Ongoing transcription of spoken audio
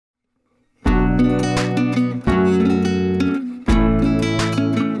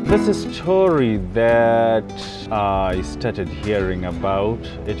This is a story that I started hearing about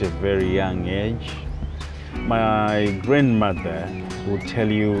at a very young age. My grandmother would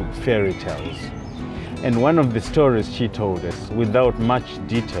tell you fairy tales. And one of the stories she told us, without much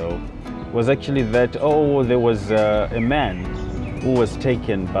detail, was actually that, there was a man who was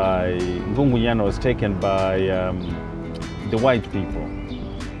taken by, Ngungunyana was taken by the white people,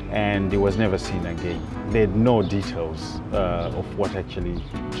 and he was never seen again. They had no details of what actually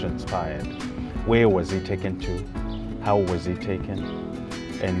transpired. Where was he taken to? How was he taken?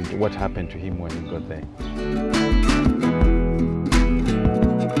 And what happened to him when he got there?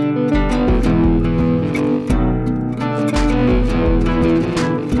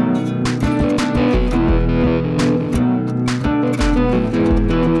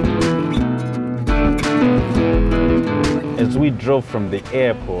 As we drove from the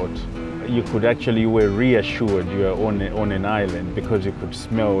airport, you were reassured you were on an island because you could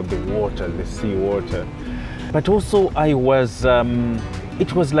smell the water, the sea water. But also it was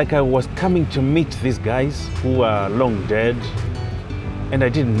like I was coming to meet these guys who are long dead, and I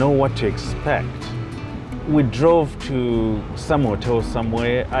didn't know what to expect. We drove to some hotel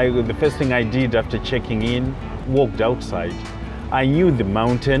somewhere. The first thing I did after checking in, walked outside. I knew the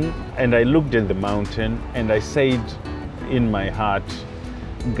mountain, and I looked at the mountain, and I said in my heart,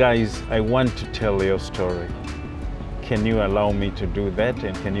 guys, I want to tell your story. Can you allow me to do that,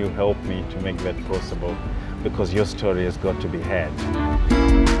 and can you help me to make that possible? Because your story has got to be heard.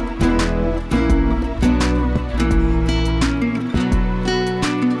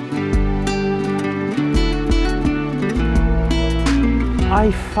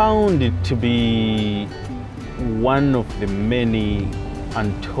 I found it to be one of the many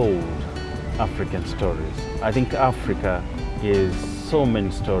untold African stories. I think Africa is so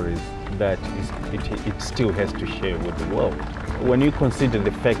many stories that it still has to share with the world. When you consider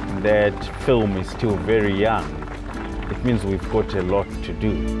the fact that film is still very young, it means we've got a lot to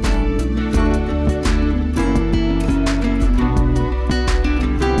do.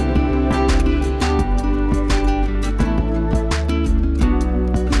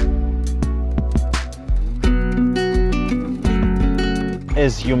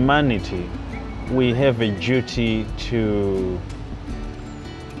 As humanity, we have a duty to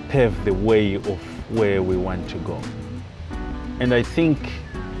pave the way of where we want to go. And I think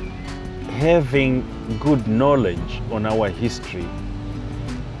having good knowledge on our history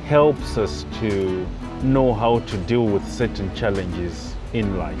helps us to know how to deal with certain challenges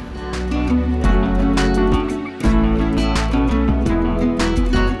in life.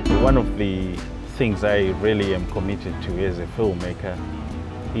 One of the things I really am committed to as a filmmaker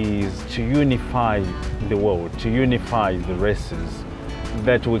is to unify the world, to unify the races,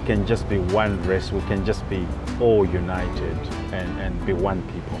 that we can just be one race, we can just be all united and be one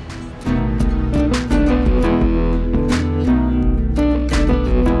people.